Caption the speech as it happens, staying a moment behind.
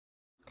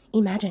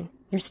Imagine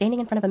you're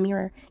standing in front of a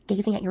mirror,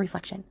 gazing at your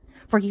reflection.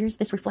 For years,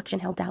 this reflection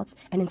held doubts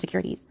and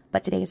insecurities,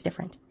 but today is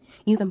different.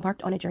 You've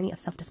embarked on a journey of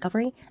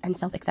self-discovery and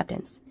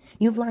self-acceptance.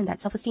 You've learned that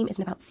self-esteem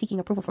isn't about seeking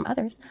approval from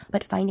others,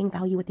 but finding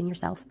value within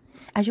yourself.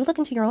 As you look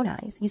into your own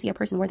eyes, you see a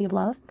person worthy of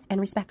love and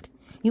respect.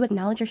 You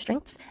acknowledge your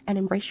strengths and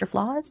embrace your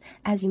flaws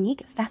as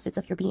unique facets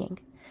of your being.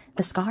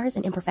 The scars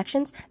and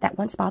imperfections that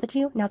once bothered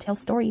you now tell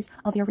stories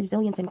of your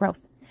resilience and growth.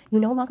 You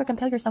no longer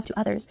compare yourself to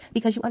others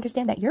because you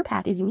understand that your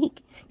path is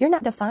unique. You're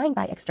not defined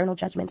by external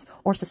judgments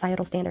or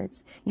societal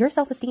standards. Your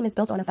self-esteem is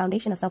built on a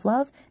foundation of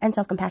self-love and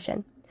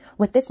self-compassion.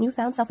 With this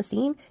newfound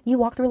self-esteem, you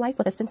walk through life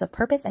with a sense of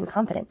purpose and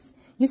confidence.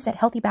 You set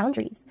healthy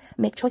boundaries,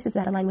 make choices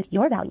that align with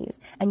your values,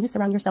 and you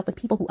surround yourself with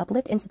people who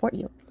uplift and support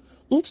you.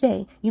 Each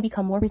day, you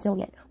become more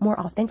resilient, more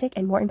authentic,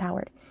 and more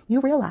empowered. You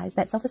realize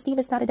that self-esteem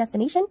is not a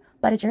destination,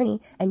 but a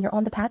journey, and you're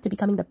on the path to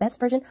becoming the best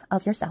version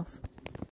of yourself.